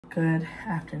Good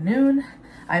afternoon.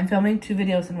 I'm filming 2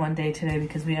 videos in one day today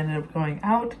because we ended up going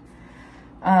out.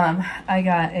 I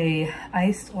got a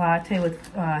iced latte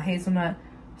with hazelnut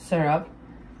syrup.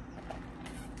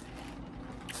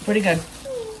 Pretty good.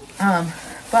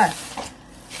 But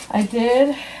I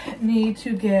did need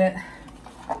to get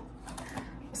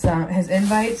his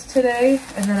invites today,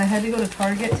 and then I had to go to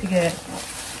Target to get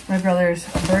my brother's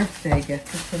birthday gift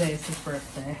because today is his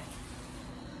birthday.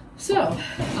 So,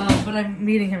 but I'm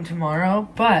meeting him tomorrow.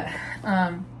 But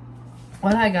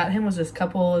what I got him was this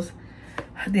couples,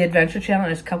 the Adventure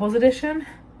Challenge couples edition.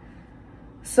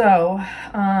 So,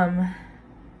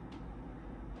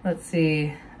 let's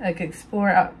see, I could explore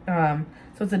out.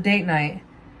 So it's a date night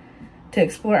to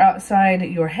explore outside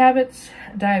your habits,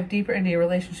 dive deeper into your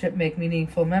relationship, make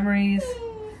meaningful memories.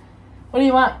 What do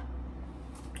you want?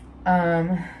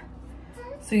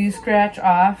 So you scratch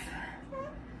off.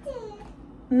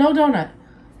 No donut.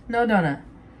 No donut.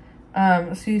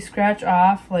 So you scratch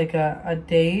off like a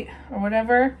date or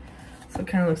whatever. So it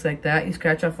kind of looks like that. You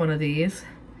scratch off one of these.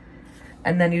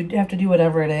 And then you have to do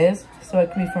whatever it is. So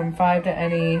it can be from 5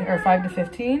 to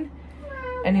 15.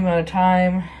 Any amount of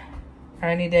time. Or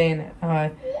any day in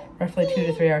roughly 2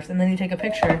 to 3 hours. And then you take a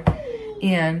picture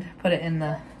and put it in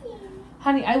the...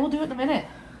 Honey, I will do it in a minute.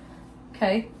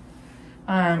 Okay?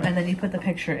 And then you put the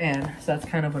picture in. So that's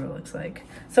kind of what it looks like.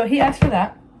 So he asked for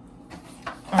that.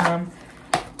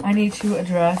 I need to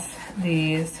address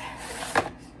these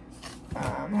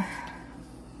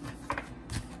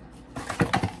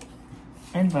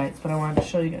invites, but I wanted to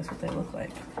show you guys what they look like.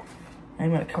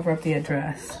 I'm going to cover up the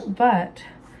address, but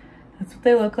that's what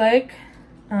they look like.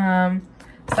 Sound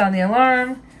the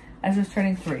alarm. Ezra's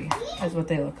turning 3 is what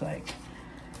they look like.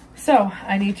 So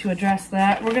I need to address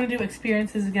that. We're going to do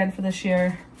experiences again for this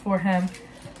year for him.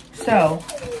 So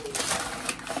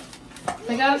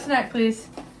I got a snack, please.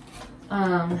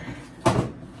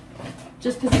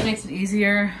 Just because it makes it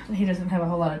easier. He doesn't have a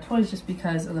whole lot of toys just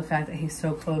because of the fact that he's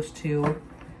so close to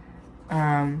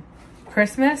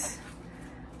Christmas.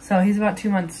 So he's about 2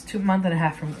 month and a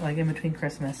half from like in between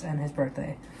Christmas and his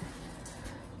birthday.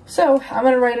 So I'm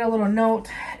gonna write a little note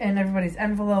in everybody's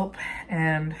envelope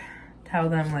and tell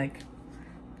them like,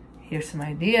 here's some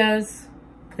ideas,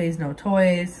 please no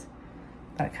toys,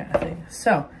 that kind of thing.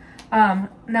 So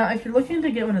now if you're looking to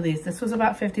get one of these, this was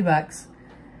about 50 bucks.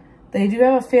 They do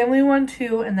have a family one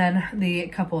too, and then the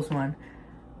couples one.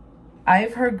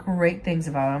 I've heard great things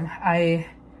about them. I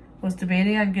was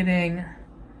debating on getting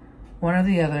one or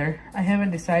the other. I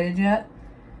haven't decided yet.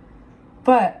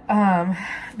 But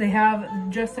they have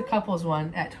just the couples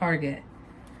one at Target.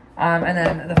 And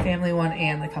then the family one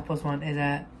and the couples one is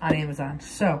on Amazon.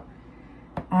 So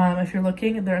if you're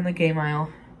looking, they're in the game aisle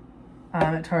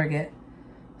at Target.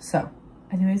 So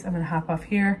anyways, I'm going to hop off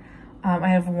here. I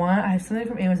have something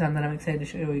from Amazon that I'm excited to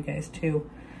show you guys too.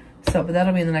 So, but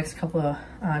that'll be in the next couple of,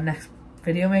 next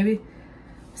video maybe.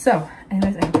 So,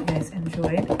 anyways, I hope you guys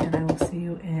enjoyed, and I will see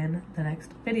you in the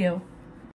next video.